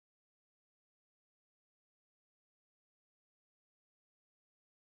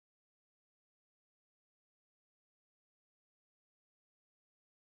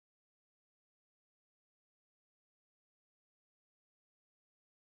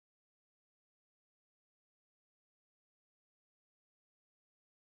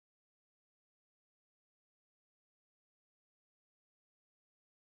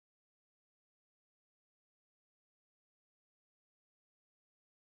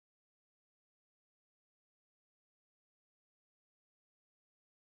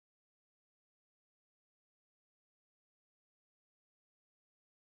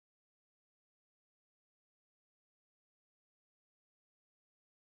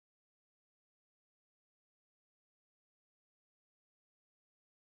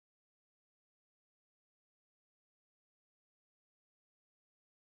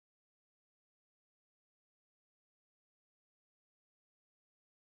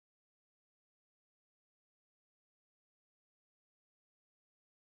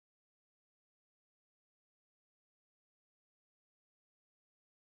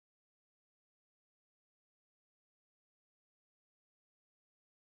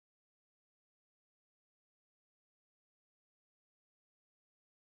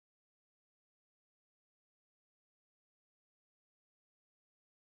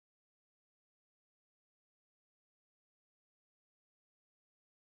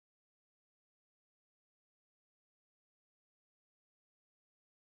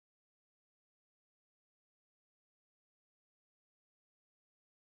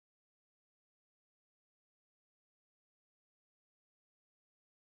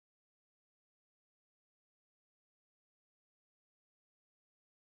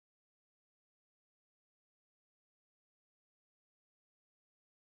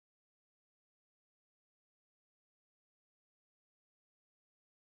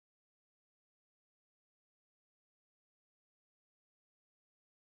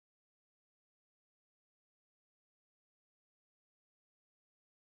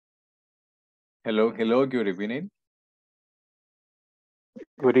Hello, hello, good evening.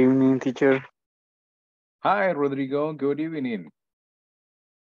 Good evening, teacher. Hi, Rodrigo, good evening.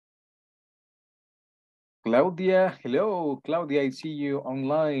 Claudia, hello, Claudia, I see you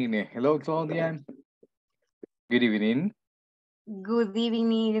online. Hello, Claudia. Good evening. Good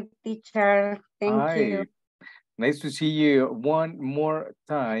evening, teacher. Thank you. Hi, nice to see you one more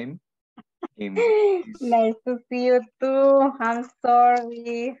time in this. Nice to see you too. I'm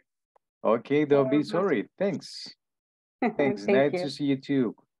sorry. Okay, don't be sorry. Thanks. Thanks. Thank Nice to you. see you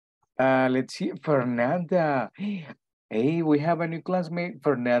too. Let's see, Fernanda. Hey, we have a new classmate.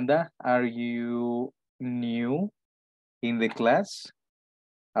 Fernanda, are you new in the class?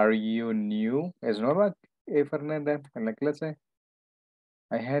 Are you new? ¿Es nueva, Fernanda, en la clase?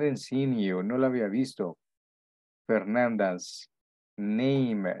 I hadn't seen you. No la había visto. Fernanda's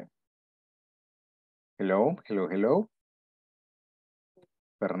name. Hello, hello, hello.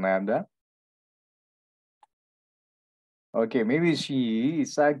 Fernanda. Okay, maybe she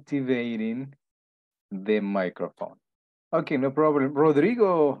is activating the microphone. Okay, no problem.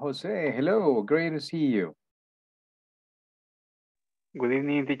 Rodrigo, Jose, hello. Great to see you. Good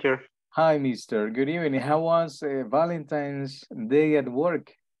evening, teacher. Hi, mister. Good evening. How was Valentine's Day at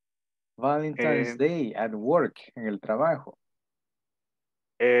work? Valentine's Day at work, en el trabajo.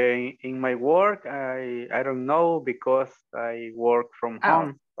 In my work, I don't know because I work from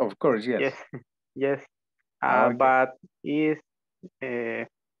home. Of course, yes. Yes, yes. Okay. But it's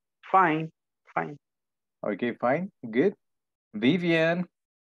fine, fine. Okay, fine. Good. Vivian,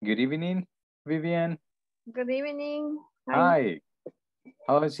 good evening, Vivian. Good evening. Hi.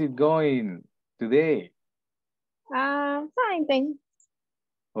 How is it going today? Fine, thanks.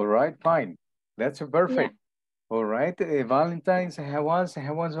 All right, fine. That's perfect. Yeah. All right, Valentine's, how was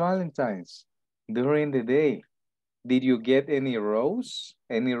Valentine's during the day? Did you get any rose?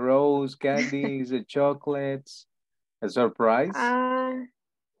 Any rose, candies, chocolates, a surprise?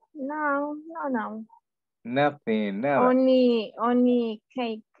 No. Nothing, nada. Only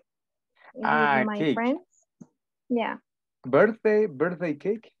cake with my cake. friends. Yeah. Birthday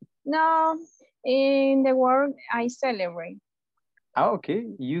cake? No, in the work I celebrate. Okay.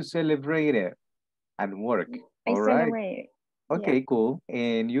 You celebrate it at work. I All right. celebrate. Okay, yeah. Cool.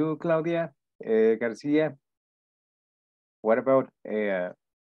 And you, Claudia Garcia, what about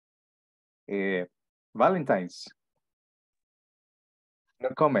Valentine's? No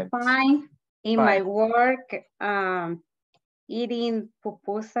comment. Fine. In my work, eating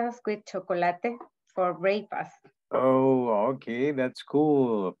pupusas with chocolate for breakfast. Oh, okay, that's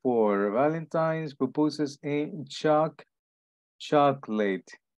cool. For Valentine's, pupusas and chocolate.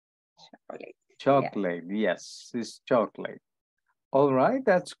 Chocolate, yes, it's chocolate. All right,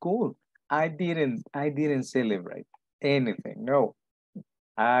 that's cool. I didn't celebrate anything. No,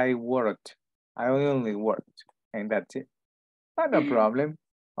 I worked. I only worked, and that's it. But no problem.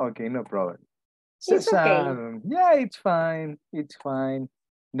 Okay, no problem. It's okay. Yeah, it's fine. It's fine.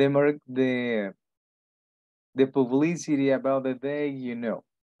 The publicity about the day, you know.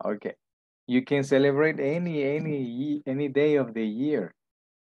 Okay. You can celebrate any day of the year,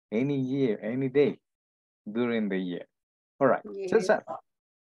 any day during the year. All right. Yes. Cesar.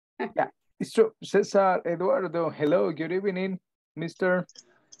 Yeah, it's true. Cesar Eduardo. Hello. Good evening, Mister.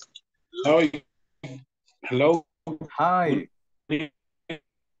 Hello. Hello. Hi. Good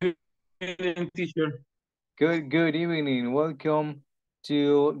evening, teacher. Good evening. Welcome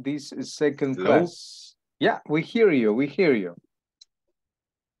to this second class. Yeah, we hear you. We hear you.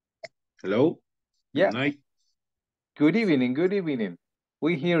 Hello. Yeah. Good night. Good evening. Good evening.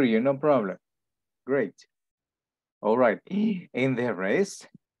 We hear you. No problem. Great. All right. And the rest?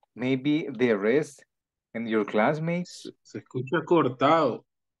 Maybe the rest and your classmates? Se escucha cortado.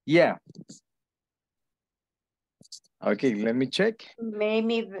 Yeah. Okay, let me check.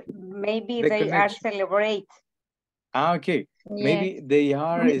 Maybe they are celebrate. Okay. Yes. Maybe they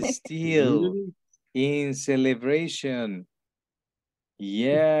are still in celebration.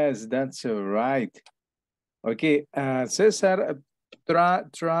 Yes, that's right. Okay, Cesar,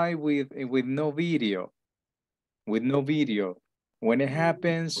 try with no video. With no video. When it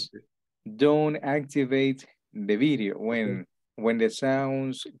happens, don't activate the video. When the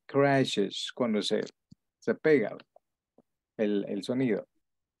sounds crashes, cuando se pega el sonido.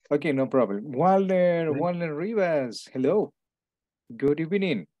 Okay, no problem. Walter Rivas, hello. Good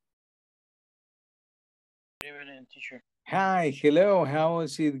evening. Good evening, teacher. Hi, hello. How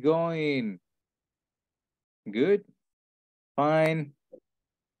is it going? Good? Fine?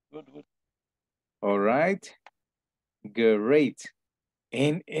 Good. All right. Great.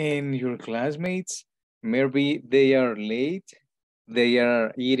 And your classmates, maybe they are late. They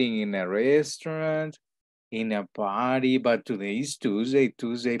are eating in a restaurant, in a party, but today is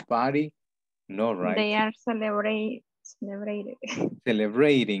Tuesday party. No, right? They are celebrated.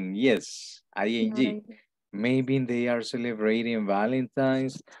 Celebrating, yes, ing. Celebrated. Maybe they are celebrating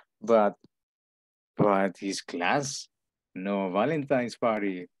Valentine's, but his class, no Valentine's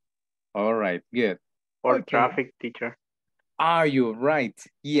party. All right, good. Or Okay. traffic, teacher. Are you right?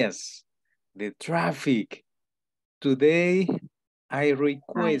 Yes, the traffic. Today, I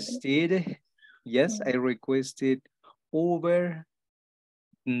requested, yes, I requested Uber.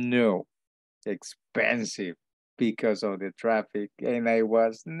 No, expensive because of the traffic. And I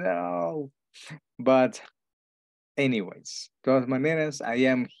was, no. But anyways, todas maneras, I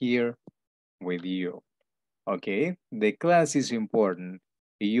am here with you. Okay, the class is important.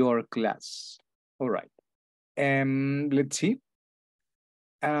 Your class. All right. Let's see.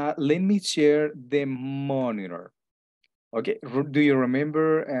 Let me share the monitor. Okay, do you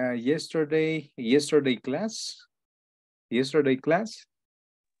remember yesterday class? Yesterday class?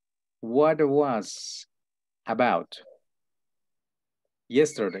 What was about?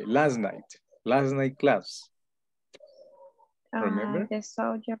 Yesterday, last night class. Remember? The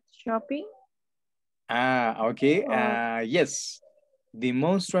subject shopping. Okay. Yes.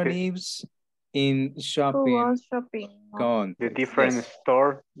 Demonstratives in Who shopping. was shopping? Context. The different Yes.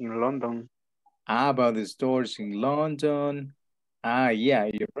 store in London. About the stores in London. Yeah,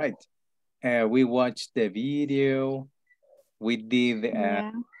 you're right. We watched the video. We did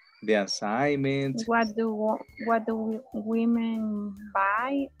the assignment. What do women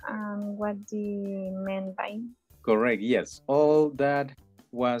buy and what do men buy? Correct, yes. All that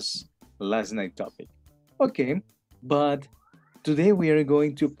was last night topic. Okay, but today we are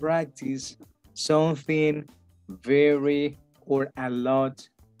going to practice something very or a lot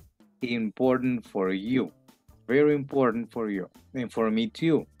important for you. Very important for you and for me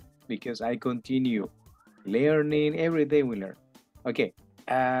too, because I continue learning. Every day we learn. Okay,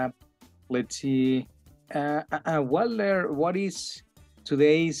 let's see. What is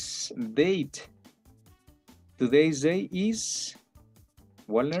today's date? Today's day is,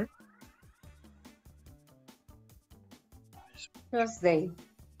 Walner? Thursday.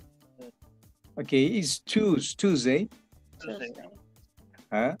 Okay, it's Tuesday. Tuesday.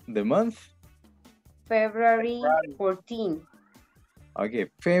 The month? February 14th. Okay,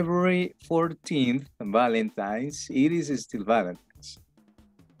 February 14th, Valentine's. It is still Valentine's.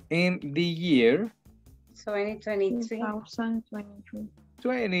 And the year? 2023.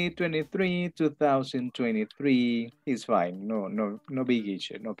 2023. 2023 is fine. No big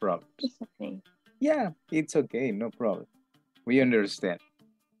issue, no problem. It's okay. Yeah, it's okay, no problem. We understand.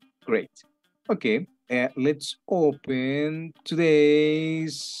 Great. Okay, let's open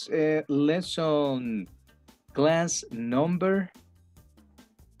today's lesson. Class number?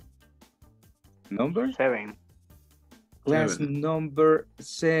 7. Class number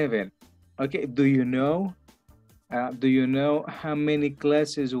 7. Okay, do you know how many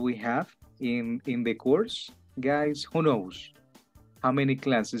classes we have in the course? Guys, who knows how many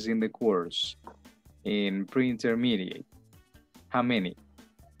classes in the course in pre-intermediate? How many?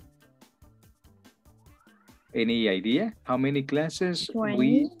 Any idea? How many classes?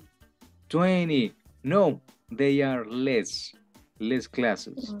 20. 20. No, they are less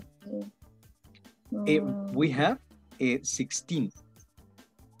classes. Okay. We have 16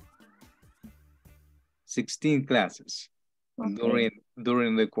 classes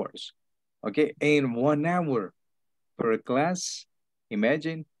during the course. Okay, and 1 hour per class.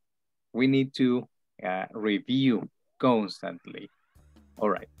 Imagine we need to review constantly. All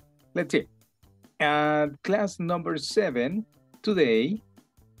right, let's see. Class number 7 today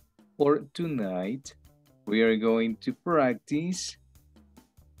or tonight, we are going to practice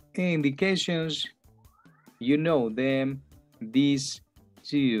indications. You know them, these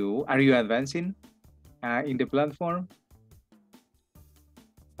two. Are you advancing in the platform?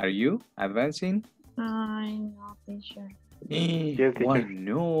 Are you advancing? I'm not sure. Why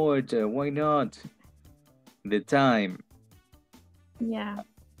not? Why not? The time. Yeah.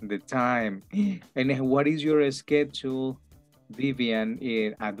 The time. And what is your schedule, Vivian,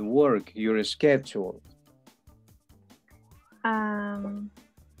 at work? Your schedule?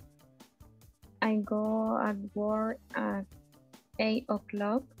 I go at work at 8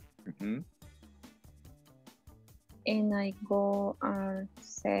 o'clock. And I go at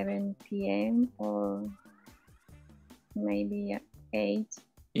 7 p.m. or maybe at 8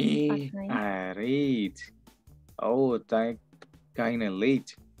 at night. At 8. Oh, that kind of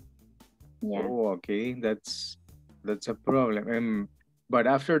late. Yeah. Oh, okay, that's a problem. But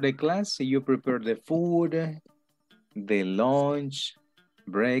after the class, you prepare the food the lunch,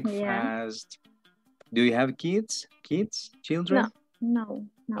 breakfast. Do you have kids? Kids? Children? No.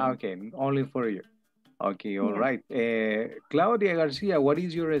 Okay, only for you. Okay, all Yeah. right. Claudia Garcia, what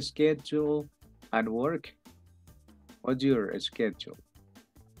is your schedule at work? What's your schedule?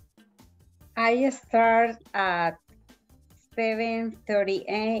 I start at 7:30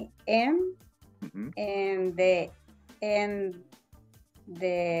 a.m. Mhm. and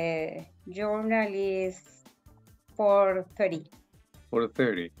the journal is 4:30.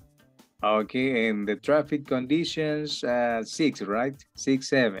 4:30. Okay, and the traffic conditions, 6, right? 6,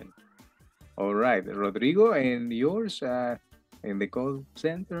 7. All right, Rodrigo, and yours in the call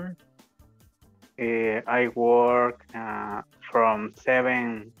center? I work from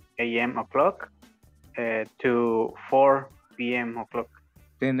 7 a.m. o'clock to 4 p.m. o'clock.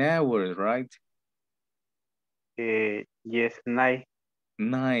 10 hours, right? Yes, 9.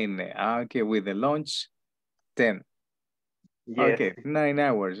 9. Okay, with the lunch, 10. Yes. Okay, 9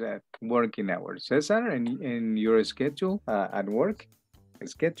 hours at working hours. Cesar, and your schedule at work?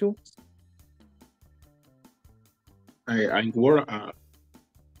 Schedule? I work at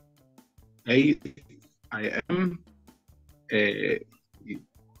 8 a.m.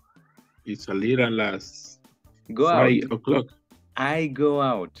 Y salir a las Go out. 5 o'clock. I go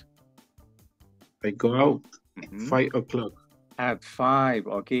out. I go out Mhm. 5 o'clock. At 5.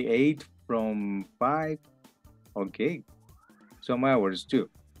 Okay, 8 from 5. Okay, some hours too.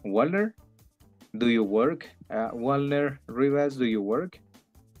 Walner, do you work? Walner Rivas, do you work?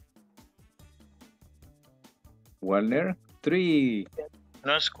 Walner, 3.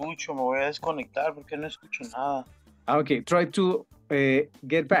 No escucho, me voy a desconectar porque no escucho nada. Okay, try to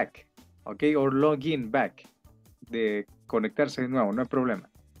get back, okay, or log in back. De conectarse de nuevo, no hay problema.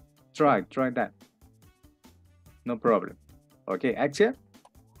 Try that. No problem. Okay, Axia?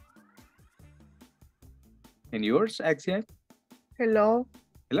 And yours, Axia? Hello.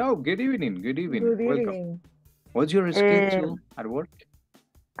 Hello, good evening. Good Welcome. evening. What's your schedule at work?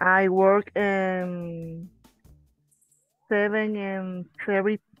 I work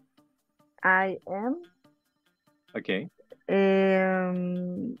 7:30 a.m. Okay.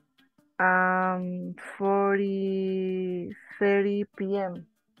 30 p.m.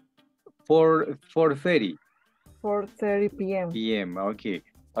 4:30 4:30 p.m. p.m. Okay.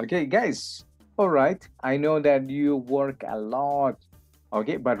 Okay, guys. All right. I know that you work a lot.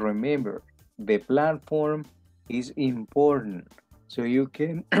 Okay, but remember, the platform is important. So you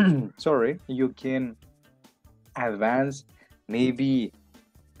can, you can advance maybe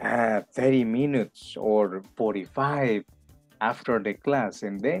 30 minutes or 45 after the class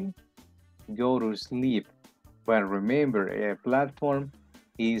and then go to sleep. But remember, a platform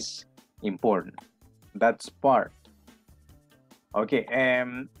is important. That's part. Okay,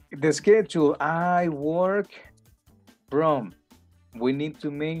 the schedule, I work from. We need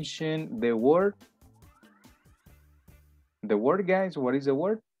to mention the word. The word, guys, what is the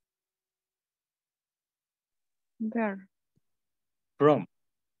word? There. From.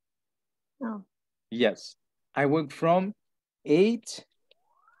 Oh. Yes, I work from 8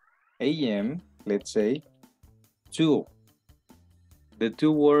 a.m., let's say, to the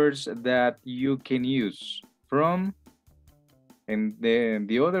two words that you can use, from, and then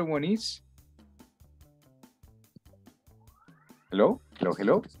the other one is, hello?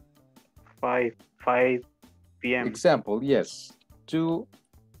 5 p.m. Example, yes, 2,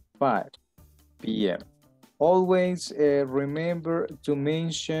 5 p.m. Always remember to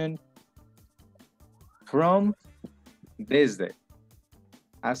mention from, desde,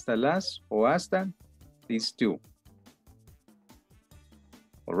 hasta las o hasta, these two.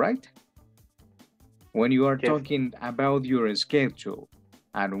 All right? When you are Yes. talking about your schedule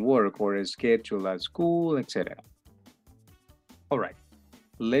at work or a schedule at school, etc. All right.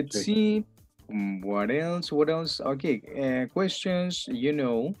 Let's Okay. see what else. Okay, questions,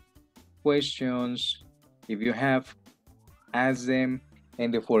 questions, if you have, ask them,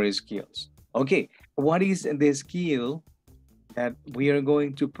 and the 4 skills. Okay, what is the skill that we are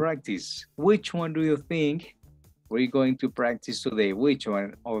going to practice? Which one do you think we're going to practice today? Which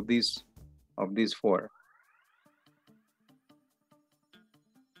one of these 4?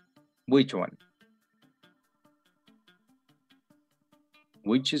 Which one?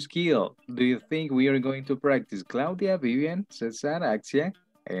 Which skill do you think we are going to practice? Claudia, Vivian, Cesar, Axia,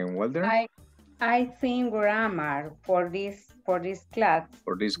 and Walter? I think grammar for this class.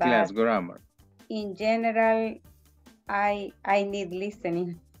 For this but class, grammar. In general, I need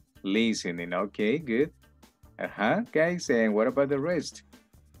listening. Listening, okay, good. Guys, and what about the rest?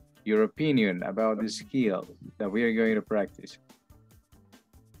 Your opinion about the skill that we are going to practice?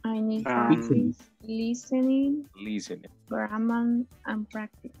 I need Um, practice, listening, Listening. grammar, and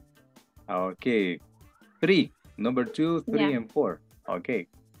practice. Okay. 3. Number 2, 3, Yeah. and 4. Okay.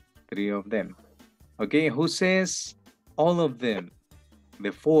 3 of them. Okay. Who says all of them?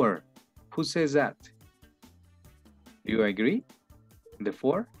 The 4. Who says that? Do you agree? The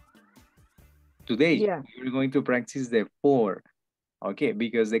 4? Today, Yeah. you're going to practice the 4. Okay.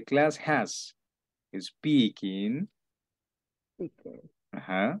 Because the class has speaking. Speaking.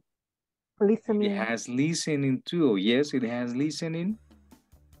 Uh-huh. It Listening. has listening too. Yes, it has listening,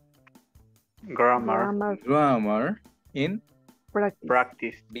 grammar, Grammar. grammar, and Practice.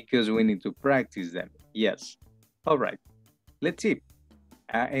 practice. because we need to practice them. Yes. All right. Let's see.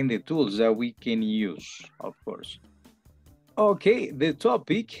 And the tools that we can use, of course. Okay, the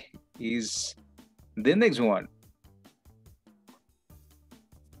topic is the next one.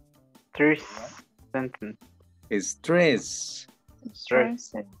 Three sentence. Stress.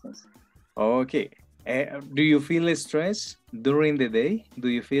 Stress sentences. Okay. Do you feel stressed during the day? Do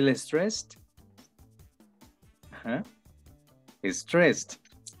you feel stressed? Huh? Stressed.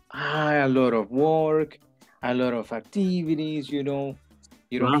 A lot of work, a lot of activities, you know.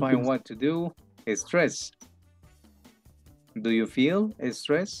 You don't find what to do. Stress. Do you feel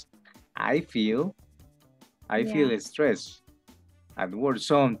stress? I feel stress at work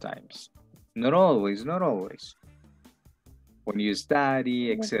sometimes. Not always, not always. When you study,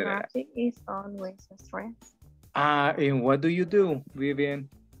 The etc. traffic is always a stress. And what do you do, Vivian?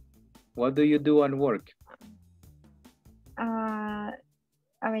 What do you do at work?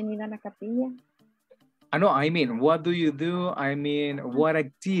 Avenida La Capilla. No, I mean, what do you do? I mean, what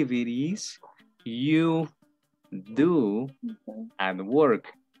activities you do Okay. at work?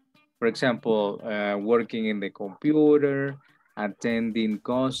 For example, working in the computer, attending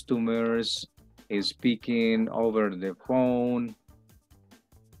customers, speaking over the phone.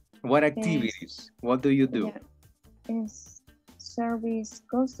 What activities? What do you do? Yeah. Is service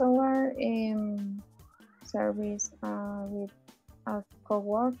customer, service with our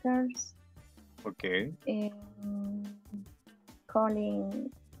co-workers, Okay.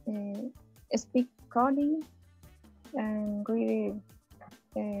 calling, speak calling, and reading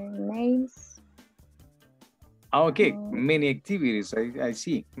mails. Okay, many activities. I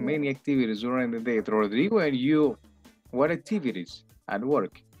see. Many activities during the day. Rodrigo, and you, what activities at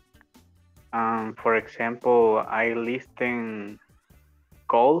work? For example, I listen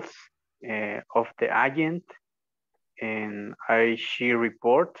calls of the agent, and I share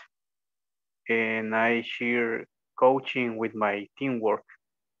report, and I share coaching with my teamwork.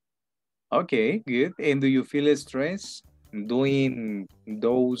 Okay, good. And do you feel stress doing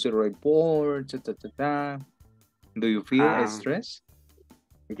those reports? Do you feel stress?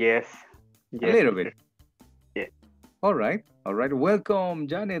 Yes. A little bit. Yeah. All right. All right. Welcome,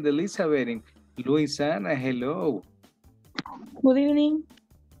 Janet, Elizabeth, and Luisana. Hello. Good evening.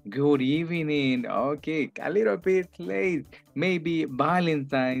 Good evening. Okay, a little bit late. Maybe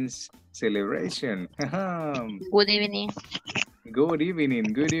Valentine's celebration. Good evening. Good evening.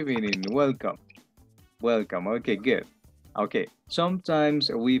 Good evening. Welcome. Welcome. Okay, good. Okay,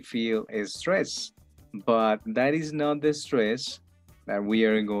 sometimes we feel stress, but that is not the stress that we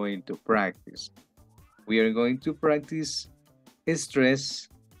are going to practice. We are going to practice stress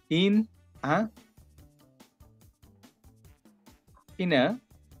in a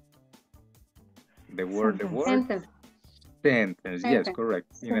the word Sentence. sentence. Yes, correct.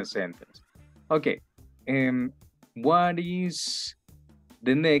 In a sentence. Okay. What is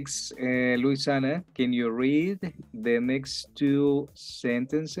the next, Luisana? Can you read the next two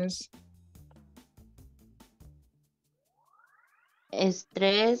sentences?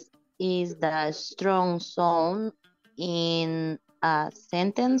 Stress is the strong sound in a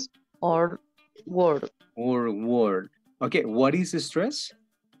sentence or word. Or word. Okay, what is stress?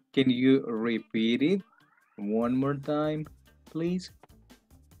 Can you repeat it one more time, please?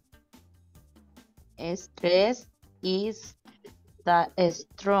 Stress is the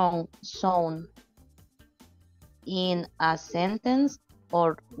strong sound in a sentence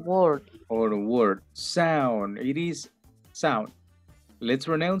or word. Or word. Sound. It is sound. Let's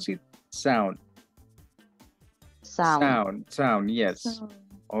pronounce it sound. Sound. Sound, yes. Sound.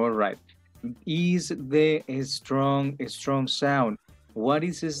 All right. Is the strong sound. What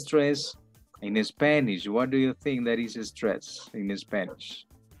is stress in Spanish? What do you think that is stress in Spanish?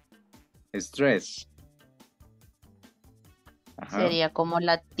 Stress. Sería como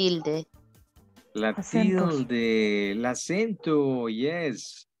la tilde. La Acentos. tilde, el acento,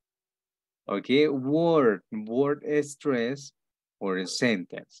 yes. Okay, word stress or a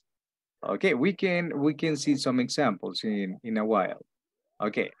sentence. Okay, we can see some examples in a while.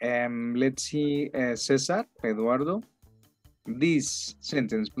 Okay, let's see, Cesar, Eduardo. This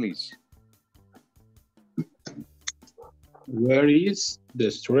sentence, please. Where is the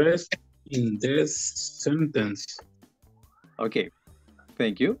stress in this sentence? Okay,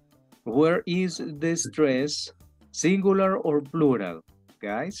 thank you. Where is the stress, singular or plural,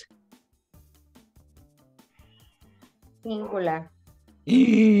 guys? Singular.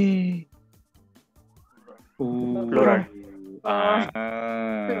 Ooh, Plural.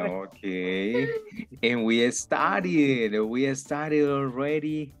 okay. And we studied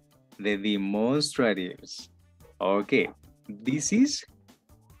already the demonstratives. Okay, this is,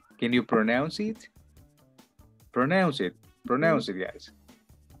 can you pronounce it? Pronounce it, guys.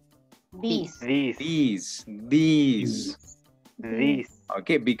 This. This. This.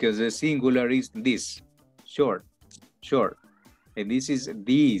 Okay, because the singular is this, short. And this is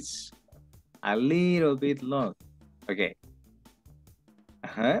this, a little bit long. Okay.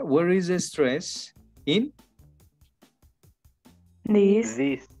 Where is the stress? In?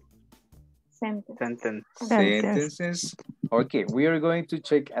 This Sentence. Sentences. Okay, we are going to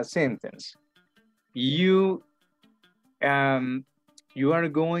check a sentence. You are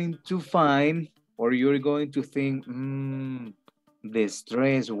going to find, or you're going to think, the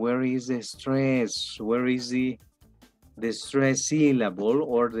stress, where is the stress? Where is the stress syllable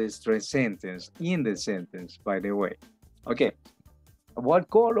or the stress sentence? In the sentence, by the way. Okay. What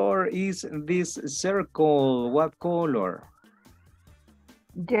color is this circle? What color?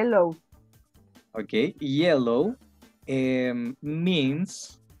 yellow. Okay, yellow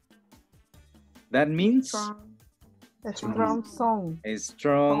means, that means Strong. A strong sound. a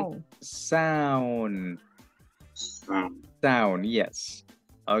strong sound. Sound, yes.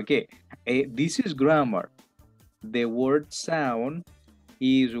 Okay, this is grammar. The word sound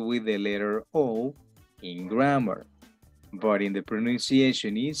is with the letter O in grammar, but in the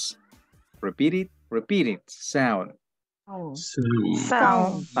pronunciation is, repeat it, sound. Sound. Yes,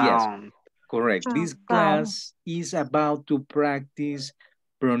 Sound. correct. This class is about to practice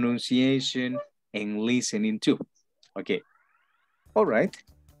pronunciation and listening too. Okay, all right.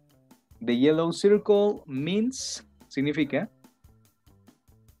 The yellow circle means, significa?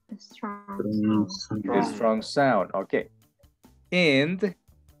 Strong. The strong sound, okay. And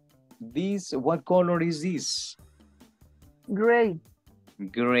this, what color is this? Gray.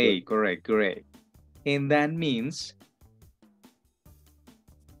 Gray, correct, gray. And that means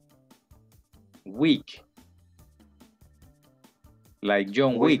weak. Like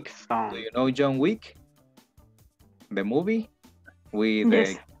John Wick. Sound. Do you know John Wick? The movie with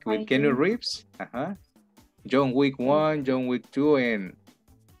Yes, with Keanu Reeves. John Wick 1, John Wick 2, and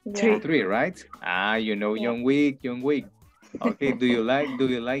 3, right? You know John Wick. Okay, do you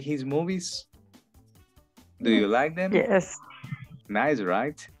like his movies? Do you like them? Yes. Nice,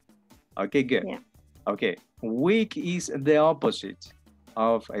 right? Okay, good. Yeah. Okay, weak is the opposite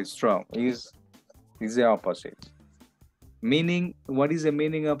of a strong. Is the opposite. Meaning, what is the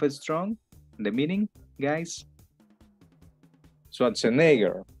meaning of a strong? The meaning, guys?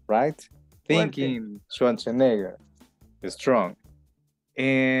 Schwarzenegger, right? Thinking Schwarzenegger, strong.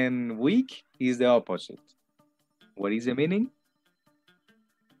 And weak is the opposite. What is the meaning?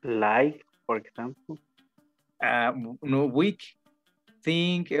 Like, for example. No, weak.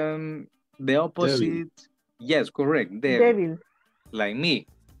 Think the opposite. Devil. Yes, correct. Devil. Like me.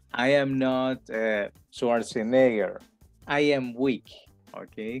 I am not Schwarzenegger. I am weak.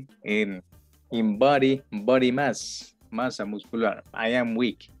 Okay. In body mass, masa muscular. I am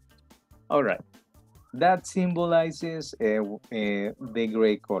weak. All right. That symbolizes the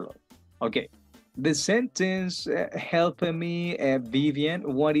gray color. Okay. The sentence help me,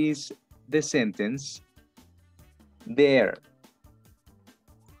 Vivian. What is the sentence? There.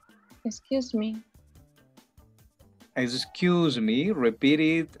 Excuse me. Excuse me. Repeat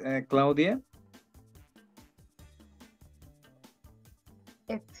it, Claudia.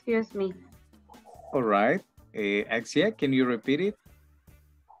 Excuse me. All right. Axia, can you repeat it?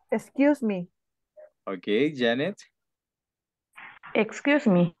 Excuse me. Okay, Janet. Excuse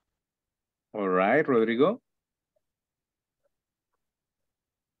me. All right, Rodrigo.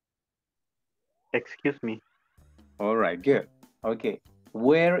 Excuse me. All right, good. Okay,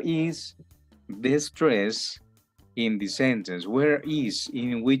 where is the stress in the sentence? Where is,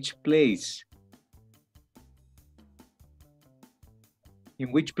 in which place?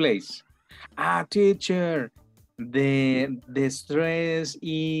 In which place? Teacher, the stress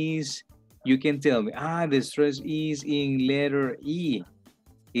is, you can tell me, the stress is in letter E,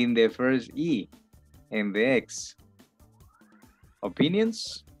 in the first E, and the X.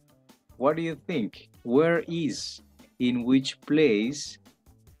 Opinions? What do you think? Where is, in which place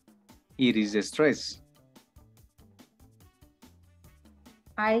it is the stress?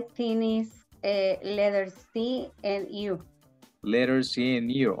 I think it's letter C and U. Letter C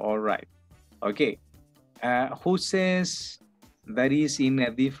and U, all right. Okay, who says that is in a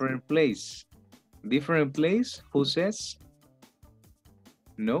different place? Different place, who says?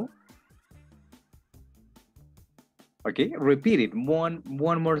 No? Okay, repeat it one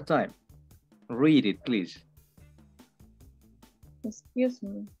more time. Read it, please. Excuse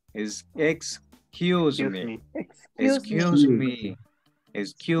me. Excuse me.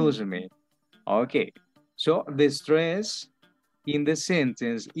 Excuse me. Okay, so the stress in the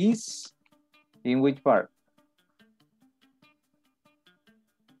sentence is in which part?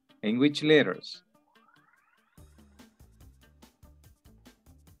 In which letters?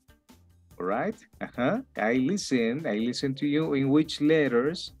 All right. I listen to you. In which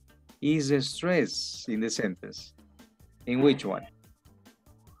letters is the stress in the sentence? In which one?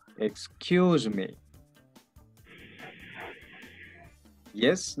 Excuse me.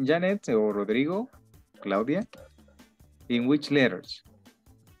 Yes, Janet or Rodrigo, Claudia? In which letters?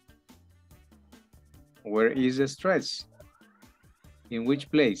 Where is the stress? In which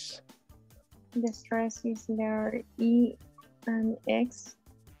place? The stress is letter E and X.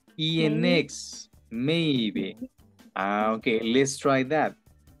 E and X, maybe. Okay, let's try that.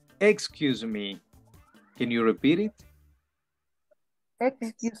 Excuse me. Can you repeat it?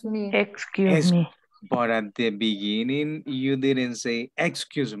 Excuse me. Excuse me. But at the beginning, you didn't say,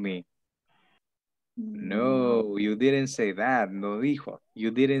 excuse me. No, you didn't say that. No dijo.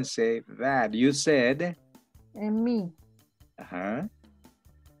 You didn't say that. You said. En mí.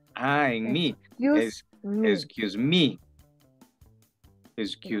 En me. Excuse me.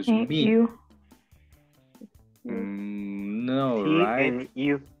 Excuse Thank me. you. No, C right? and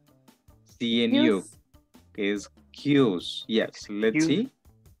U. C and U. Excuse. Yes, let's see.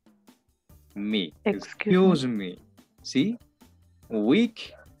 Me. Excuse me. See?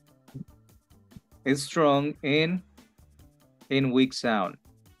 Weak, strong, and weak sound.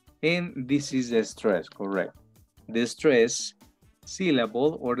 And this is the stress, correct? The stress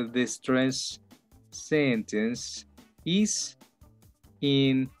syllable or the stress sentence is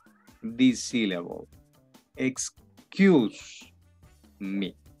in this syllable. Excuse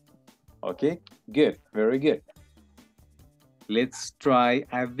me. Okay, good, very good. Let's try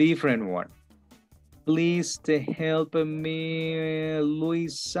a different one. Please help me,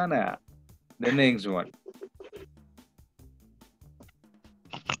 Luisana. The next one.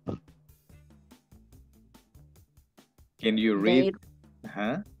 Can you read?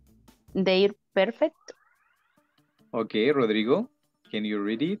 They're perfect. Okay, Rodrigo, can you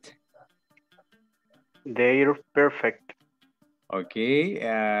read it? They're perfect.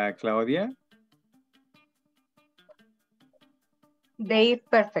 Okay, Claudia? They're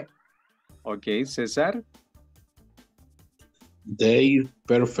perfect. Okay, Cesar? They're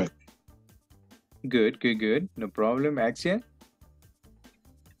perfect. Good, good, good. No problem. Axia?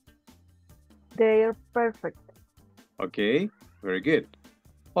 They're perfect. Okay, very good.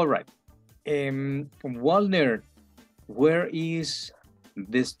 All right. Walner, where is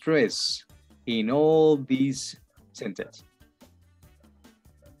the stress in all these sentences?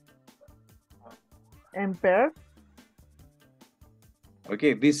 En per.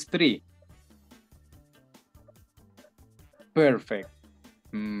 Okay, these three. Perfect.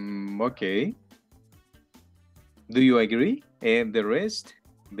 Okay. Do you agree? And the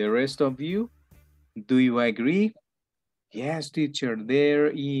rest of you, do you agree? Yes, teacher,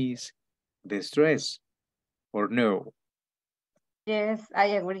 there is the stress, or no? Yes, I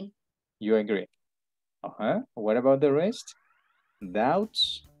agree. You agree? What about the rest?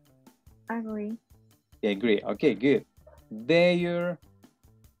 Doubts? Agree. Agree. Okay, good. They're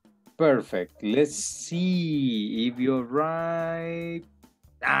perfect. Let's see if you're right.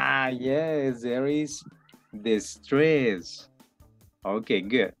 Yes, there is the stress. Okay,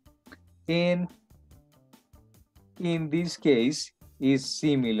 good. And in this case, is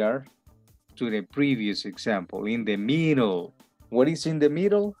similar to the previous example. In the middle. What is in the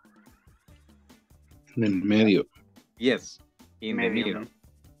middle? En medio. Yes, in the Medio. middle.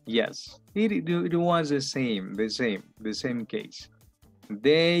 Yes, it was the same case.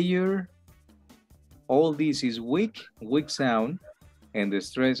 There, all this is weak sound, and the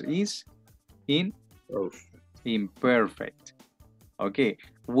stress is in imperfect. Okay,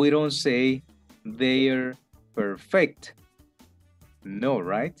 we don't say they're perfect. No,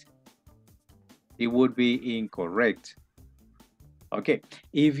 right? It would be incorrect. Okay,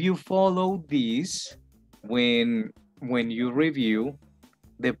 if you follow this, when you review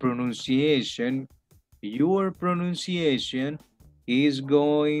the pronunciation, your pronunciation is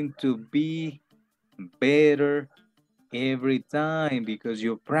going to be better every time because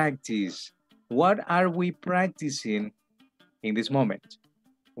you practice. What are we practicing in this moment?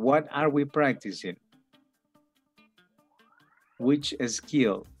 What are we practicing? Which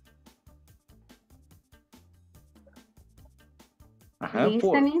skill?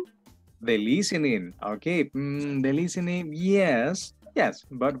 Listening. The listening, okay. The listening, yes,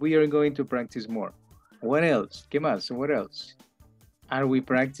 but we are going to practice more. What else? ¿Qué más? What else? Are we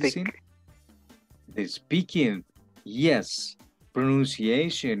practicing? The speaking, yes.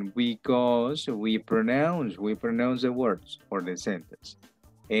 Pronunciation, because we pronounce the words or the sentence.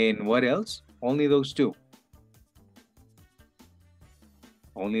 And what else? Only those two.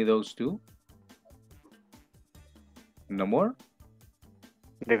 Only those two? No more?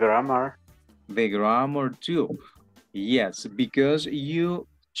 The grammar. The grammar too. Yes, because you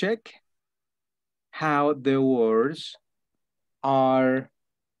check how the words are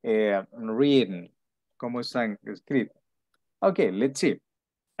written. ¿Cómo están escritos? Okay, let's see.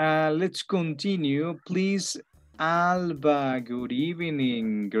 Let's continue. Please, Alba, good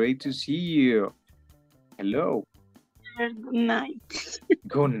evening. Great to see you. Hello. Good night.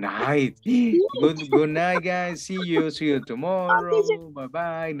 Good night. Good night, guys. See you tomorrow.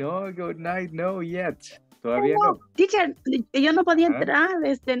 Bye-bye. No, good night. No, yet. Todavía no. Teacher, yo no podía entrar.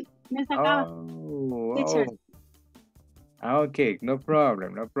 Me sacaba. Teacher. Okay, no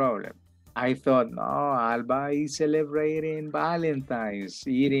problem. I thought, no, Alba is celebrating Valentine's,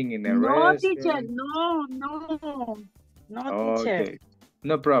 eating in a restaurant. Teacher, no, teacher. Okay,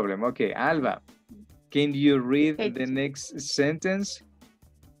 no problem. Okay, Alba, can you read the next sentence?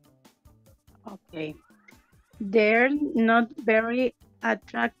 Okay. They're not very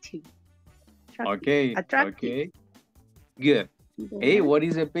attractive. Okay, okay. Good. Hey, what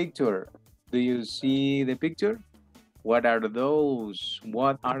is the picture? Do you see the picture? What are those?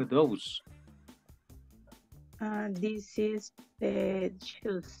 What are those? This is the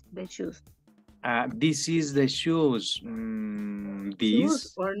shoes. This is the shoes.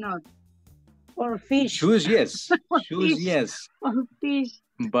 Shoes or not? Or fish. Shoes, yes. Shoes, yes. Or fish.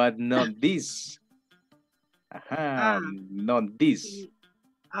 But not this. Not this.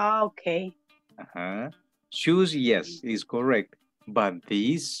 Okay. Shoes, yes, is correct. But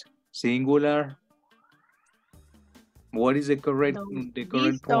this, singular. What is the correct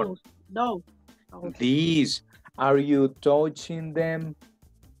form? No. These. Are you touching them,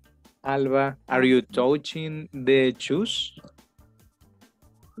 Alba? Are you touching the shoes?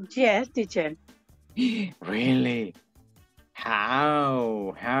 Yes, teacher. Really?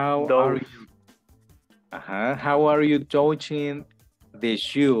 How are you? How are you touching the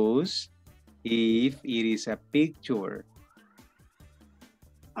shoes if it is a picture?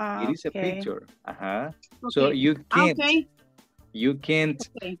 It is a picture. Okay. So you can't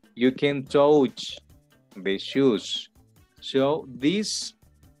touch the shoes. So this,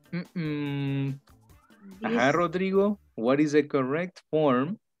 Rodrigo, what is the correct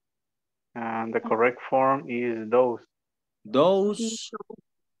form? The correct form is those. Those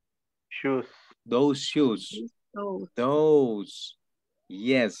shoes. Those shoes. Those.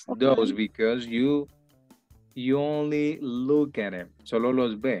 Yes, those, because you only look at them. Solo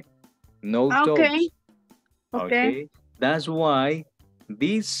los ve. No toes. Okay. That's why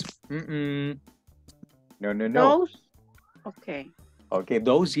this. No. Those. Okay,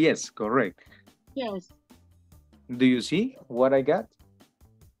 those, yes, correct. Yes. Do you see what I got?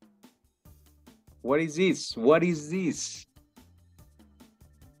 What is this? What is this?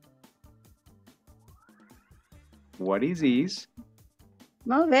 What is this?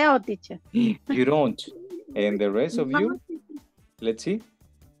 No veo, teacher. You don't. And the rest of you? Let's see.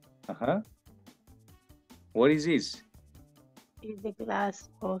 What is this? It's the glass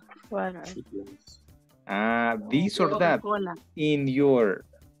of water. This or that? In your,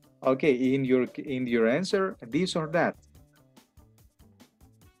 in your answer, this or that?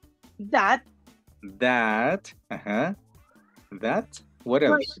 That. That. That. What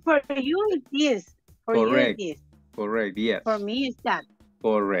else? For you is this. Correct. You is this. Correct, yes. For me is that.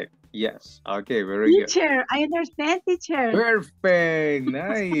 Correct, yes. Okay, very good. Teacher, I understand, teacher. Perfect,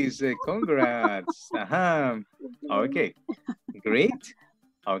 nice. Congrats. Okay, great.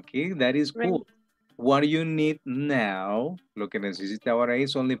 Okay, that is cool. What you need now, lo que necesita ahora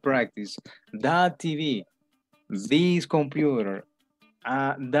es only practice. That TV, this computer,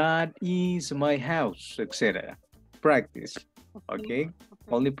 that is my house, etc. Practice, okay?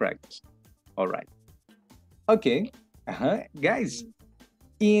 Only practice. All right. Okay, guys,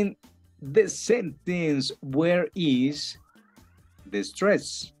 in the sentence, where is the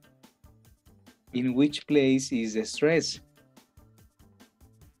stress? In which place is the stress?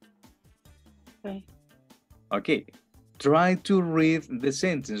 Okay. Okay. Try to read the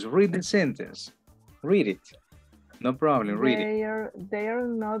sentence. Read the sentence. Read it. No problem. Read it. They are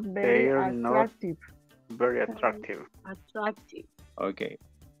not very They're not attractive. very attractive. Attractive. Okay.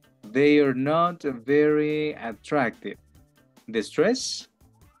 They are not very attractive. The stress?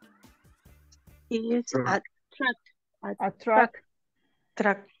 Is Attract.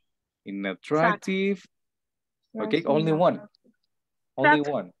 Inattractive. Okay, Yes, only one. Only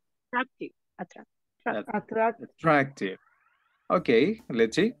one. attractive. Attract. Attractive. Okay,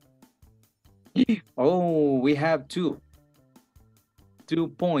 let's see. Oh, we have two. 2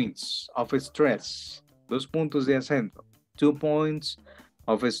 points of stress. 2 puntos de acento. 2 points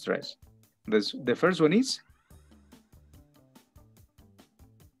of stress. The first one is?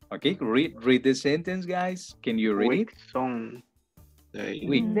 Okay, read the sentence, guys. Can you read it? Some.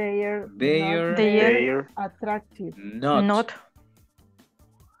 Weak. They are They're attractive. Not.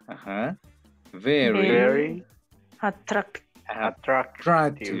 Uh-huh. Very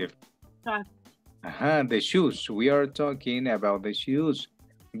attractive. Uh-huh. The shoes. We are talking about the shoes.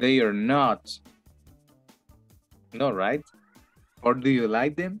 They are not. No, right? Or do you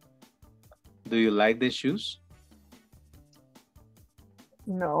like them? Do you like the shoes?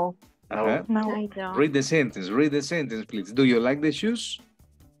 No. Uh-huh. No, I don't. Read the sentence, please. Do you like the shoes?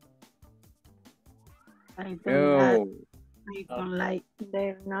 I don't No, like.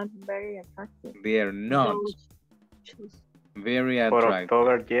 They're not very attractive. they are not those shoes. very For attractive.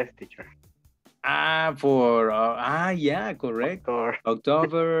 October, yes, teacher. Yeah, correct. October,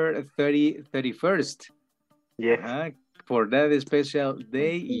 October 31st. yes. Uh-huh. For that special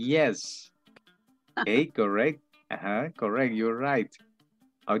day, yes. Okay, correct. Correct, you're right.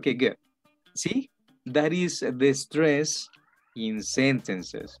 Okay, good. See, that is the stress in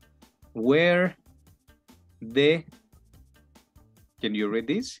sentences. Where the, can you read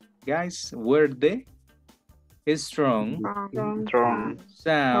this, guys? Where the strong Strong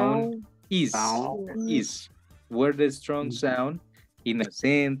sound is. sound. Where the strong sound in a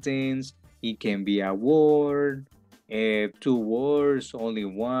sentence, it can be a word, 2 words, only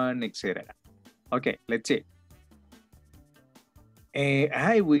one, etc. Okay, let's see. We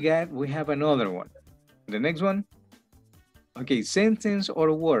have another one. The next one. Okay, sentence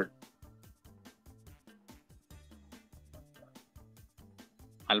or word.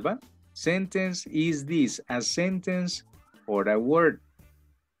 Alba, sentence is this a sentence or a word?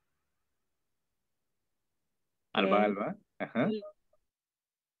 Alba.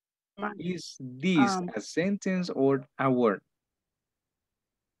 Is this a sentence or a word?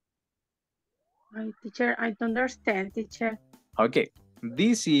 Teacher, I don't understand, teacher. Okay,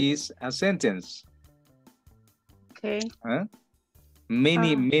 this is a sentence. Okay.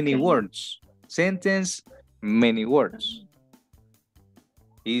 Many okay. words. Sentence, many words.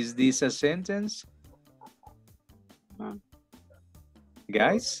 Is this a sentence?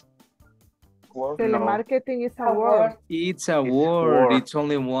 Guys? Telemarketing is a word. It's a word. It's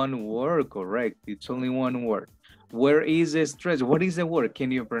only one word, correct. It's only one word. Where is the stress? What is the word?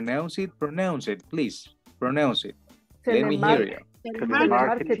 Can you pronounce it? Pronounce it, please. Pronounce it. Let me hear you.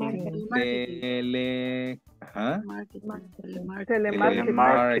 Telemarketing.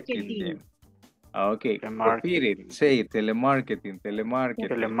 Telemarketing. Okay, repeat it. Say it. Telemarketing.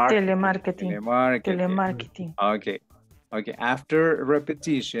 Okay. After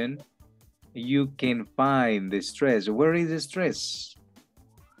repetition, you can find the stress. Where is the stress?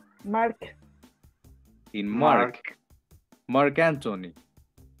 In Mark. Mark Anthony.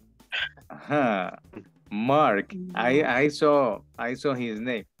 Mark. I saw his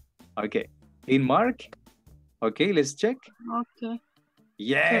name. Okay. In Mark. Okay, let's check. Okay.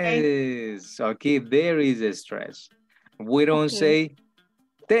 Yes. Okay, there is a stress. We don't say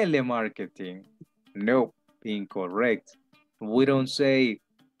telemarketing. No, incorrect. We don't say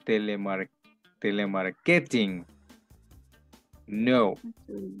telemarketing. No.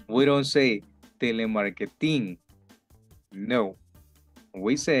 We don't say telemarketing. No.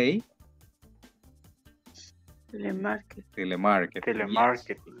 We say telemarketing. Yes.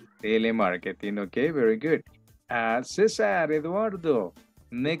 Telemarketing. Okay, very good. Cesar, Eduardo,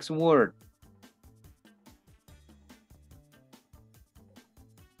 next word.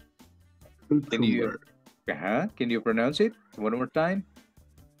 Can you pronounce it one more time?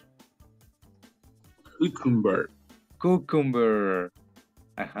 Cucumber.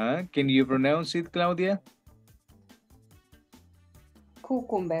 Can you pronounce it, Claudia?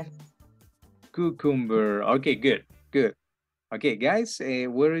 Cucumber. Okay, good. Okay, guys,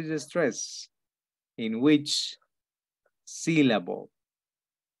 where is the stress? In which syllable?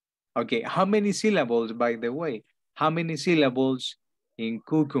 Okay, how many syllables, by the way? How many syllables in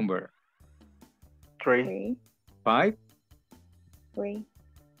cucumber? Three. Three. 5, Three.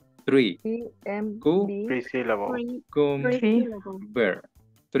 3. EMB. Three syllable. Cucumber.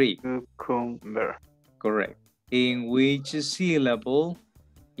 3. Cucumber. Correct. In which syllable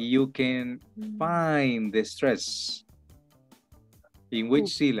you can find the stress? In which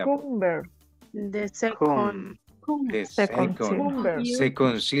syllable? Cucumber. The second. The Second syllable.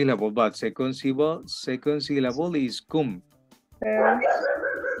 second syllable, but second syllable is cum. First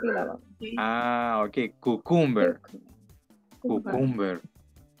syllable. Ah, okay. Cucumber. Cucumber.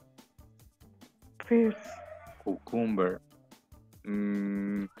 First. Cucumber.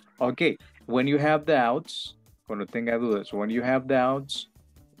 Okay. When you have doubts, cuando tenga dudas, when you have doubts,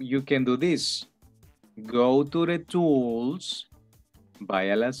 you can do this. Go to the tools.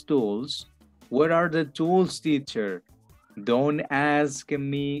 Vaya a las tools. Where are the tools, teacher? Don't ask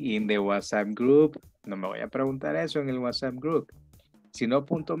me in the WhatsApp group. No me voy a preguntar eso en el WhatsApp group. Sino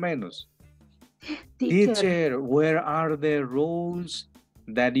punto menos. Teacher, where are the rules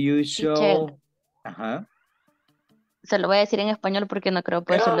that you show? Teacher. Ajá. Se lo voy a decir en español porque no creo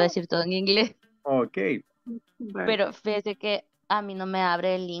poder solo decir todo en inglés. Ok. Pero fíjese que a mí no me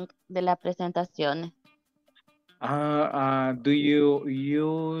abre el link de las presentaciones. Do you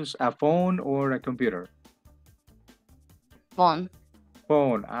use a phone or a computer? Phone.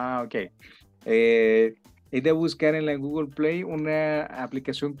 Phone. Ok. Es de buscar en la Google Play una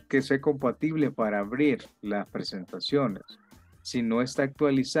aplicación que sea compatible para abrir las presentaciones. Si no está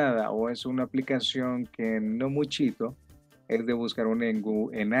actualizada o es una aplicación que no muchito, es de buscar una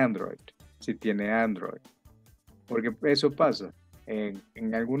en Android, si tiene Android. Porque eso pasa en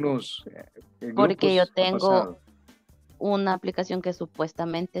algunos Porque yo grupos ha tengo pasado. una aplicación que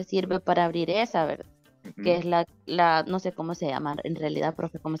supuestamente sirve para abrir esa, ¿verdad? Que es la, no sé cómo se llama, en realidad,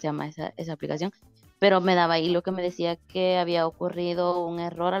 profe, cómo se llama esa aplicación, pero me daba ahí lo que me decía que había ocurrido un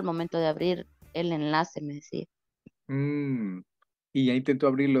error al momento de abrir el enlace, me decía. Y ya intentó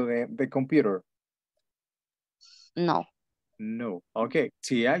abrirlo de computer. No. No. Ok.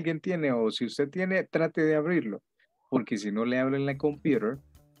 Si alguien tiene o si usted tiene, trate de abrirlo. Porque si no le habla en la computer,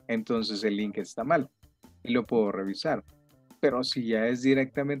 entonces el link está mal. Y lo puedo revisar. Pero si ya es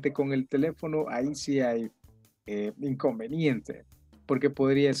directamente con el teléfono, ahí sí hay inconveniente. Porque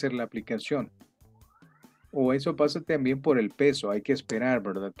podría ser la aplicación. O eso pasa también por el peso. Hay que esperar,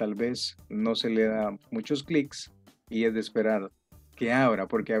 ¿verdad? Tal vez no se le da muchos clics y es de esperar que abra.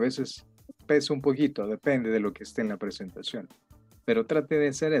 Porque a veces pesa un poquito. Depende de lo que esté en la presentación. Pero trate de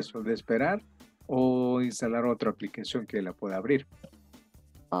hacer eso. De esperar o instalar otra aplicación que la pueda abrir.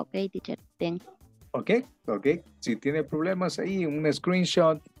 Ok, teacher. Thank you. Ok. Si tiene problemas ahí, un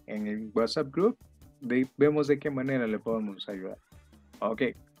screenshot en el WhatsApp group, vemos de qué manera le podemos ayudar. Ok.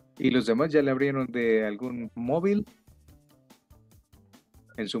 ¿Y los demás ya le abrieron de algún móvil?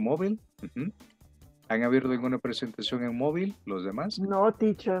 ¿En su móvil? ¿Han abierto alguna presentación en móvil los demás? No,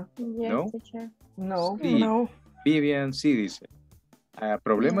 teacher. Yes, No. teacher. No. Sí. No. Vivian sí dice.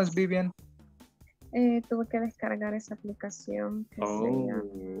 ¿Problemas, Yes. Vivian? Tuve que descargar esa aplicación que se llama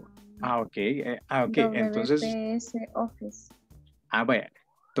Ok. Entonces, WPS Office. vaya.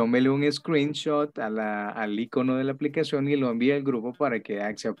 Tómele un screenshot al icono de la aplicación y lo envíe al grupo para que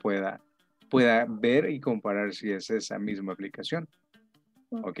Axia pueda ver y comparar si es esa misma aplicación.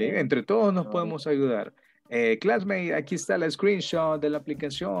 Ok. Entre todos nos podemos ayudar. Classmate, aquí está la screenshot de la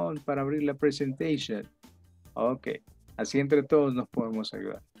aplicación para abrir la presentation. Ok. Así entre todos nos podemos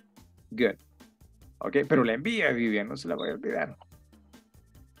ayudar. Good. Ok, pero la envía, Vivian, no se la voy a olvidar.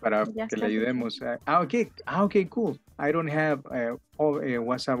 Para Ya que está, le ayudemos. Ok, cool. I don't have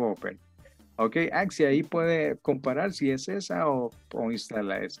WhatsApp open. Ok, Axia, ahí puede comparar si es esa o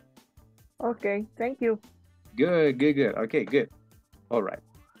instala esa. Okay, thank you. Good. Okay, good. All right.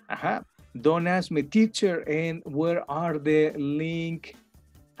 Don't ask me, teacher, and where are the link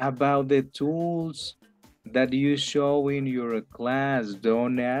about the tools that you show in your class?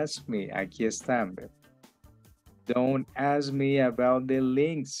 Don't ask me. Aquí están. Don't ask me about the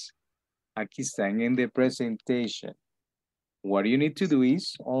links. Aquí están in the presentation. What you need to do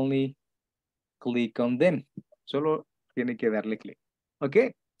is only click on them. Solo tiene que darle clic.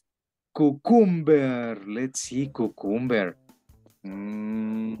 Okay. Cucumber. Let's see, cucumber.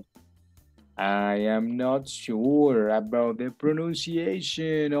 I am not sure about the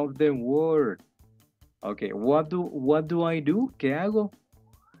pronunciation of the word. Okay, what do I do? ¿Qué hago?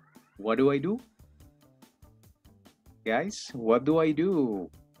 What do I do? Guys, what do I do?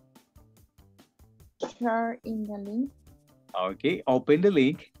 Share in the link. Okay, open the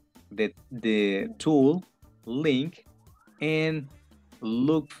link, the tool link, and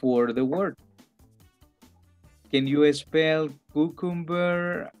look for the word. Can you spell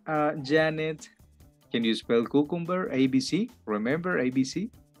cucumber, Janet? Can you spell cucumber? ABC? Remember ABC?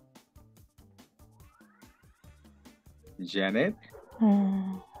 Janet?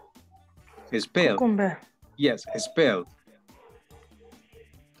 Spell. Cucumber. Yes, spell.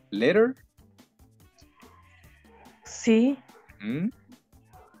 Letter? C.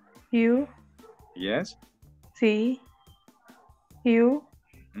 U. Yes. C. U.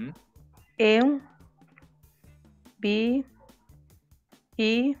 M. B.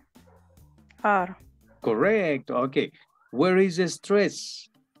 E. R. Correct. Okay. Where is the stress?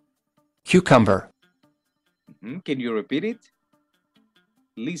 Cucumber. Can you repeat it?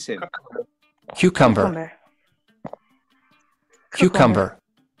 Listen. Cucumber. Cucumber.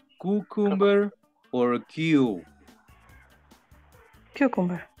 Cucumber or Q?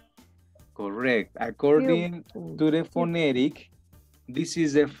 Cucumber. Correct. According to the phonetic, this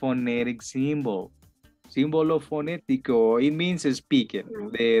is a phonetic symbol. Symbol of fonetico. It means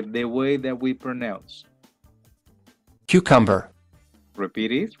speaking, the way that we pronounce. Cucumber.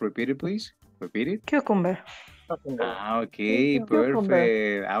 Repeat it, please. Repeat it. Cucumber. Okay,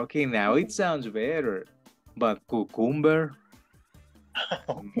 perfect. Okay, now it sounds better. But cucumber?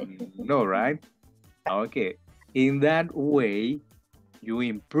 No, right? Okay. In that way, you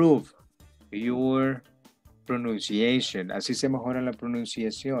improve your pronunciation. Así se mejora la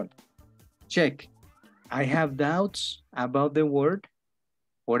pronunciación. Check. I have doubts about the word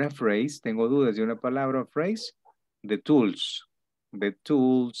or a phrase. Tengo dudas de una palabra o phrase. The tools. The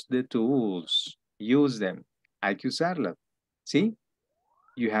tools, the tools. Use them. Hay que usarlas. See?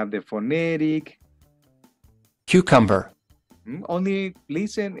 You have the phonetic. Cucumber. Only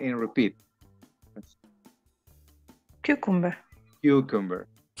listen and repeat. Cucumber. Cucumber.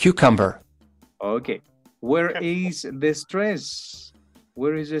 Cucumber. Okay. Where is the stress?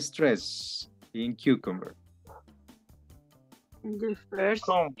 Where is the stress in cucumber? In the first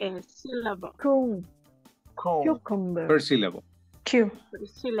syllable. Cucumber. First syllable. Q.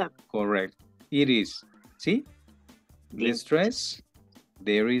 First syllable. Correct. It is. See? The stress.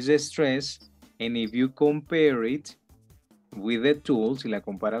 There is a stress. And if you compare it with the tool, si la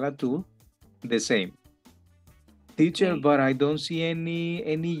compara la tool, the same. Teacher, but I don't see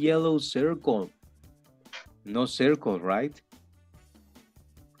any yellow circle. No circle, right?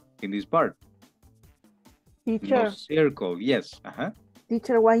 In this part. Teacher. No circle, yes.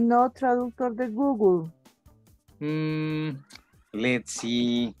 Teacher, why not traductor de Google? Let's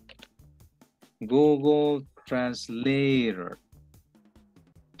see. Google Translator.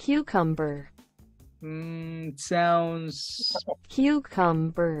 Cucumber. Sounds...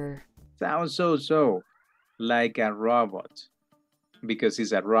 Cucumber. Sounds so. Like a robot. Because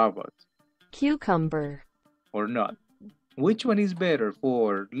it's a robot. Cucumber. Or not. Which one is better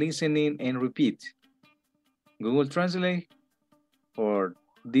for listening and repeat? Google Translate or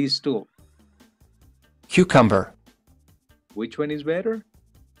this tool? Cucumber. Which one is better?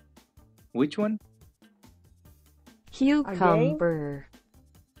 Which one? Cucumber.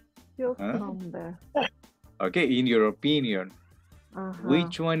 Cucumber. Okay, in your opinion,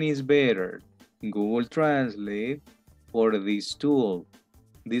 which one is better? Google Translate or this tool,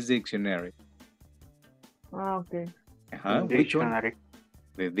 this dictionary? Okay. Which one?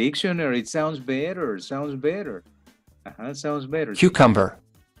 The dictionary. It sounds better. Sounds better. Sounds better. Cucumber.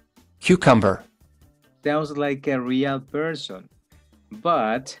 Cucumber. Sounds like a real person.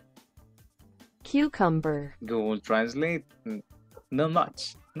 But Cucumber. Google Translate, not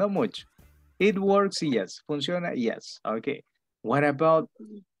much. Not much. It works, yes. Funciona, yes. Okay. What about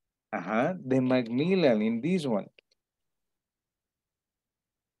the Macmillan in this one?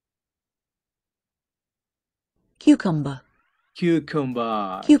 Cucumber.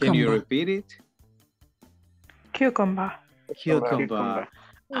 Cucumber. Cucumber. Can you repeat it? Cucumber. Cucumber.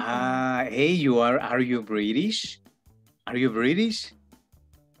 Hey, are you British? Are you British?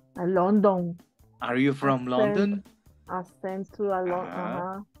 London. Are you from London? Accent to a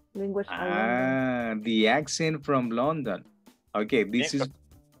London. Language. London. The accent from London. Okay, this is,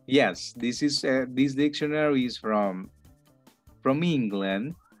 yes, this is, this dictionary is from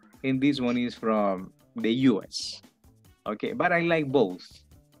England, and this one is from the US. Okay, but I like both.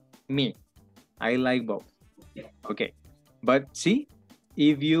 I like both. Okay, but see,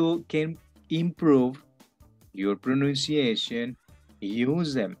 if you can improve your pronunciation,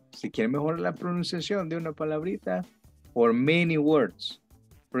 use them. Si quieren mejorar la pronunciación de una palabrita or many words.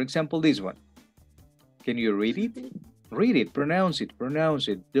 For example, this one. Can you read it? Read it, pronounce it.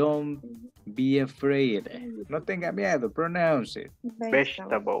 Don't be afraid. No tenga miedo, pronounce it.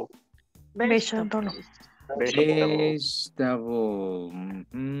 Vegetable. Vegetable. Vegetable.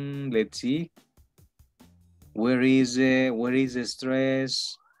 Let's see. Where is the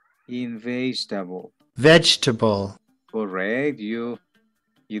stress in vegetable? Vegetable. Correct. You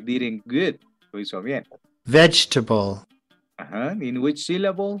didn't good. Lo hizo bien. Vegetable. In which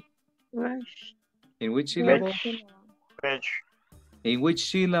syllable? In which syllable? Veg. In which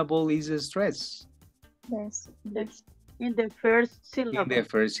syllable is the stress? Yes. In the first syllable. In the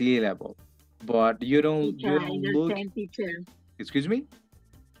first syllable. But you don't look. Teacher. Excuse me?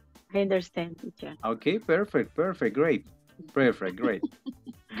 I understand, teacher. Okay, perfect, great. Perfect, great.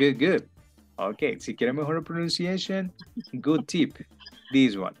 Good. Okay, si quieren mejor pronunciation, good tip.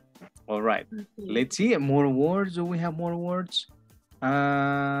 This one. All right. Okay. Let's see, more words. Do we have more words?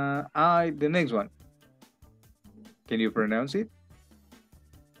 The next one. Can you pronounce it?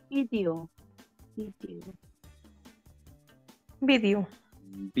 Video.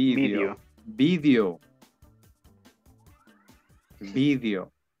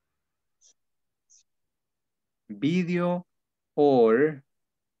 Video or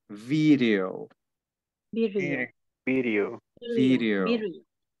video?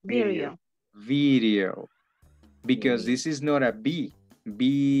 Video. Because this is not a B.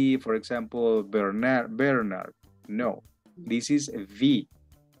 B, for example, Bernard. No, this is V.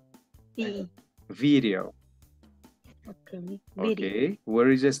 Video. Okay. Where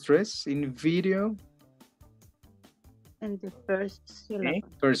is the stress in video? In the first syllable.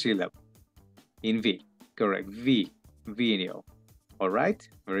 First syllable. In V. Correct. V. Video. All right.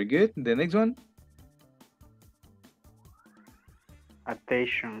 Very good. The next one.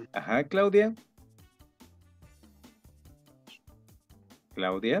 Attention. Claudia.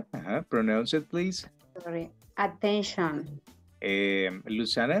 Pronounce it, please. Sorry. Attention.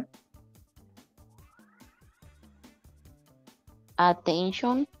 Luciana.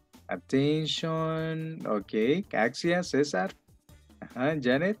 Attention. Okay. Axia, Cesar.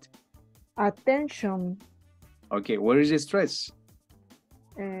 Janet. Attention. Okay. Where is the stress?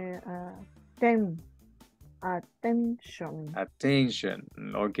 Attention.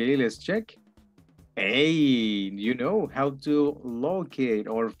 Okay, let's check. Hey, you know how to locate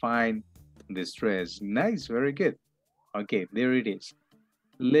or find the stress. Nice, very good. Okay, there it is.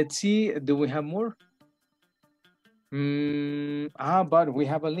 Let's see, do we have more? But we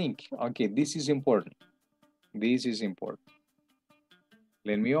have a link. Okay, this is important.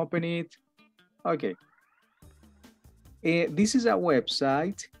 Let me open it. Okay. This is a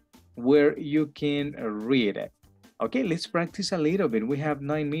website where you can read it. Okay, let's practice a little bit. We have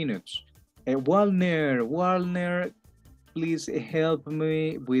 9 minutes. Walner, please help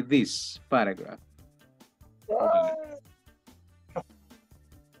me with this paragraph.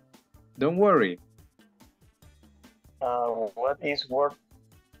 Don't worry. What is word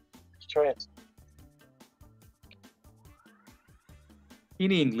stress?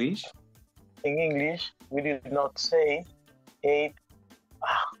 In English. In English, we did not say eight.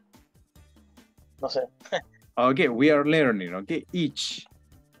 No sé. Okay, we are learning. Okay, each.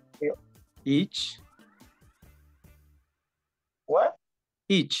 What?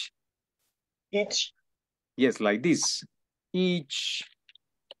 Each. Yes, like this. Each.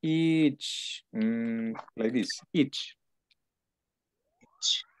 Like this. Each.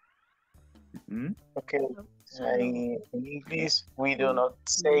 Okay. In English, we do not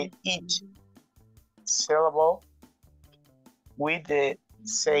say each syllable with the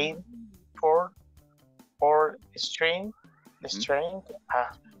same or string.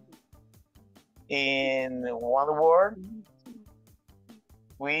 In one word,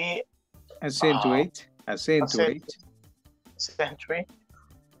 we accentuate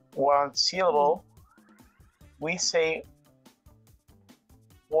one syllable. We say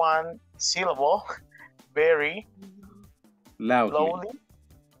one syllable very loudly,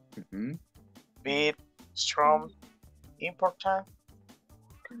 big, strong, important,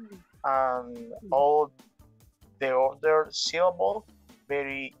 and all the other syllable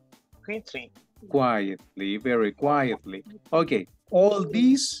very quietly, very quietly. Okay, all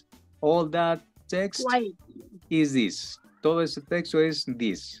that text is this. Todo ese texto es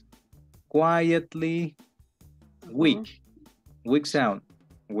this. Quietly, weak sound,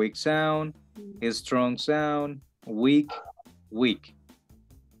 strong sound, weak.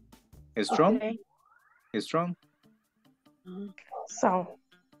 Strong? Okay. Strong? So.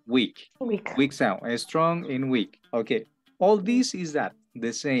 Weak sound, strong and weak. Okay, all this is that,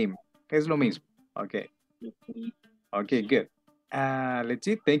 the same. Es lo mismo. Okay. Okay, good. Let's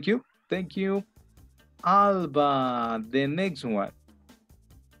see. Thank you. Alba, the next one.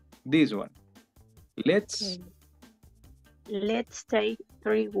 This one. Let's take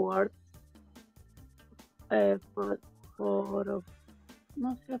 3 words for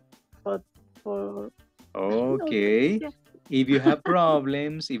okay. If you have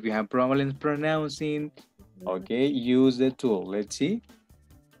problems, pronouncing, okay, use the tool. Let's see.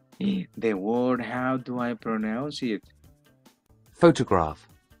 The word, how do I pronounce it? Photograph.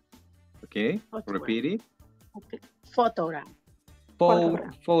 Okay, repeat it. Okay. Photograph.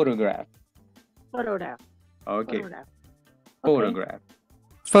 Photograph. Photograph. Okay. Photograph. Photograph.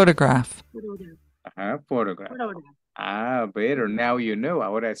 Photograph. Photograph. Photograph. Ah, better. Now you know.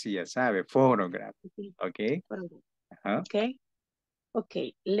 Ahora sí ya sabe. Photograph. Okay. Photograph. Okay.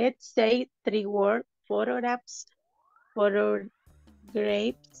 Okay. Let's say 3 words. Photographs. Photographs.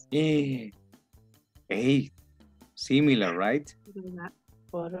 Hey, similar, right?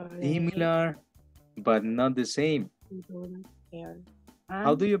 Similar, but not the same.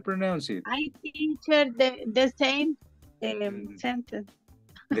 How do you pronounce it? I teacher the same sentence.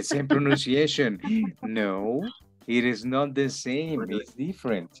 The same pronunciation. No, it is not the same. It's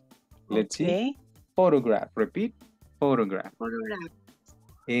different. Let's see. Photograph. Repeat. Photograph. Photograph.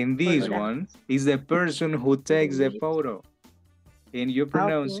 And this one is the person who takes the photo. And you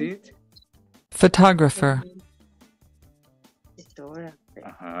pronounce it? Photographer.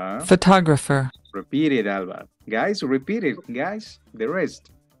 Photographer. Repeat it, Alba. Guys, repeat it. Guys, the rest.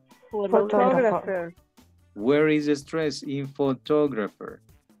 Photographer. Where is the stress in photographer?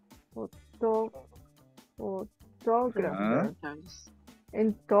 Photographer.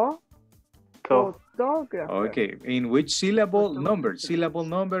 En photographer. Okay. In which syllable number? Syllable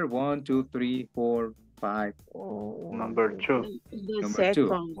number 1, 2, 3, 4, 5. Number 2. Number 2.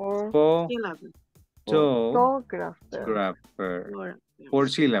 Photographer. 4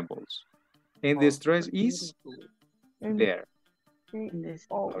 syllables. And the stress is there.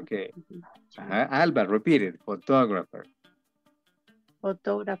 Okay. Alba, repeat it. Photographer.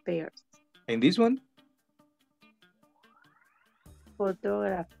 Photographers. And this one?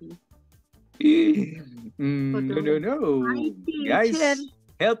 Photography. No. Guys,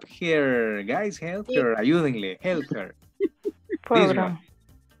 help her. Guys, help her. Ayúdenle. Help her. This one.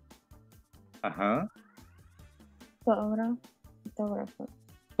 Photographer.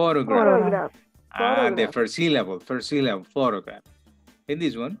 Photograph. The first syllable. Photograph. And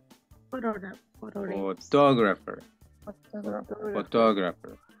this one? Photographer.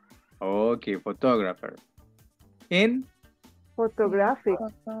 Photographer. Okay, photographer. And? Photographic.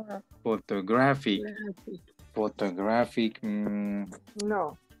 Photographic.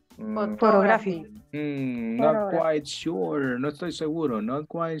 No. Photographic. Not quite sure. No estoy seguro. Not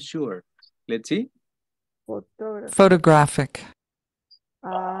quite sure. Let's see. Photographic.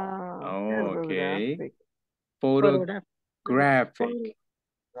 Okay. Photographic.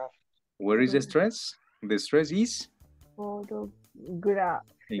 Where is the stress? The stress is? Photographic.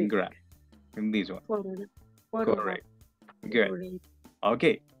 In graph. In this one. Correct. Good.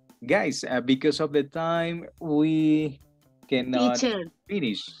 Okay. Guys, because of the time, we cannot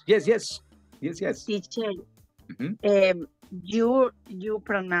finish. Yes. Teacher, you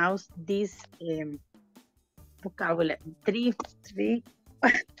pronounce this vocabulary. Three.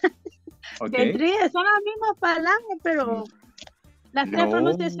 Okay. De tres, son las mismas palabras, pero las tres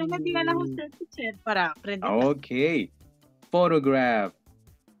pronunciaciones díganlas usted, teacher, para aprender. Okay. Photograph.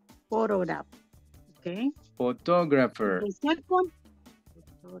 Okay. Photographer. The second.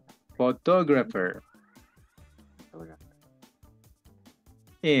 Photographer.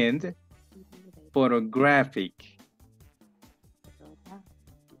 And photographic.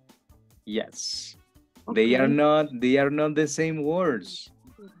 Yes. Okay. They are not the same words.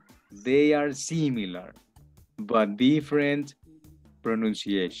 They are similar, but different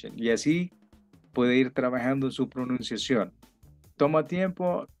pronunciation. Y así puede ir trabajando su pronunciación. ¿Toma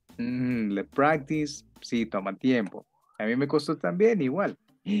tiempo? Le practice, sí, toma tiempo. A mí me costó también igual.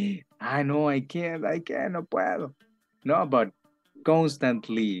 No, I can't, no puedo. No, but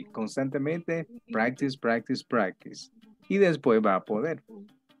constantemente, practice. Y después va a poder,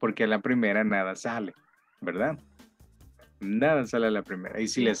 porque a la primera nada sale, ¿verdad? Nada sale a la primera. Y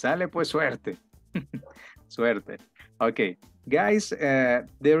si le sale, pues suerte. Suerte. Ok, guys,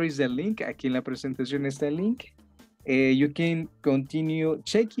 there is a link. Aquí en la presentación está el link. You can continue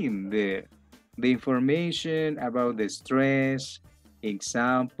checking the information about the stress,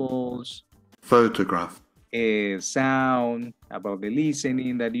 examples, photograph, sound, about the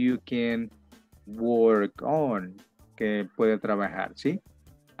listening that you can work on, que puede trabajar, ¿sí?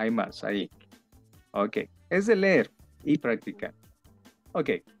 Hay más ahí. Ok, es de leer y practicar.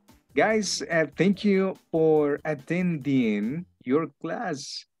 Ok, guys, thank you for attending your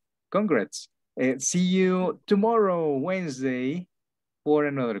class. Congrats. See you tomorrow, Wednesday, for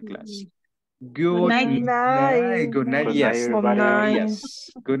another class. Good night. night. Good night. Good Yes. night, everybody. Yes.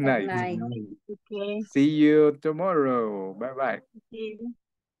 Good night. Night. Okay. See you tomorrow. Bye bye. Okay.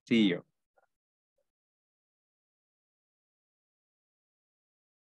 See you.